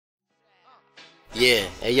Yeah.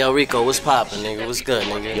 Hey, yo, Rico, what's poppin', nigga? What's good,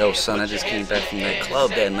 nigga? Yo, son, I just came back from that club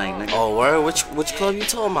that night, nigga. Oh, word? Which club you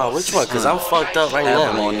talking about? Which one? Cause I'm fucked up right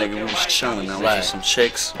now. Nigga, we was chilling. I was with some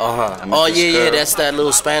chicks. Oh, yeah, that's that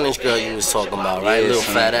little Spanish girl you was talking about, right? Yeah, little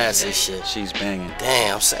son. fat ass and shit. She's banging.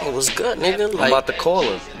 Damn, I'm saying, what's good, nigga? Like, I'm about to call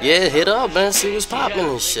her. Yeah, hit her up, man. See what's poppin'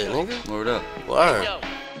 and shit, nigga. Word up. Word.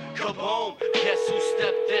 Come home, guess who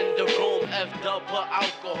stepped in the room? F'd up, put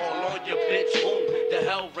alcohol on your bitch room. The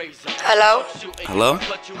Hellraiser. Hello? Hello?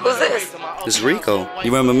 Who's this? It's Rico.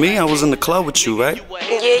 You remember me? I was in the club with you, right?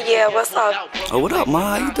 Yeah, what's up? Oh, what up,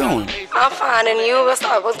 ma? How you doing? I'm fine, and you? What's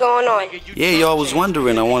up? What's going on? Yeah, y'all was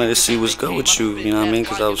wondering. I wanted to see what's good with you, you know what I mean?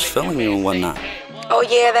 Because I was feeling you and whatnot. Oh,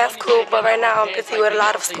 yeah, that's cool, but right now I'm busy with a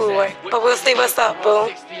lot of schoolwork. But we'll see what's up, boo.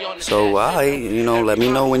 So, alright, let me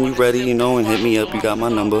know when you ready, and hit me up. You got my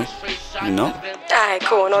number, Alright,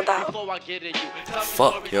 cool, no doubt.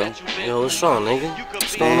 Fuck, yo. Yo, what's wrong, nigga?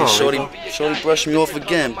 What's going on, Shorty brushed me off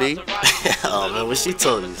again, B. Oh, man, what she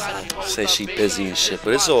told you, son? Say she busy and shit,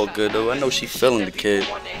 but it's all good, though. I know she feeling the kid.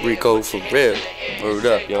 Rico, for real. Word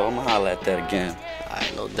up, yo. I'ma holla at that again.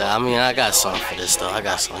 Alright, no doubt. I mean, I got something for this, though. I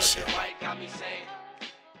got some shit.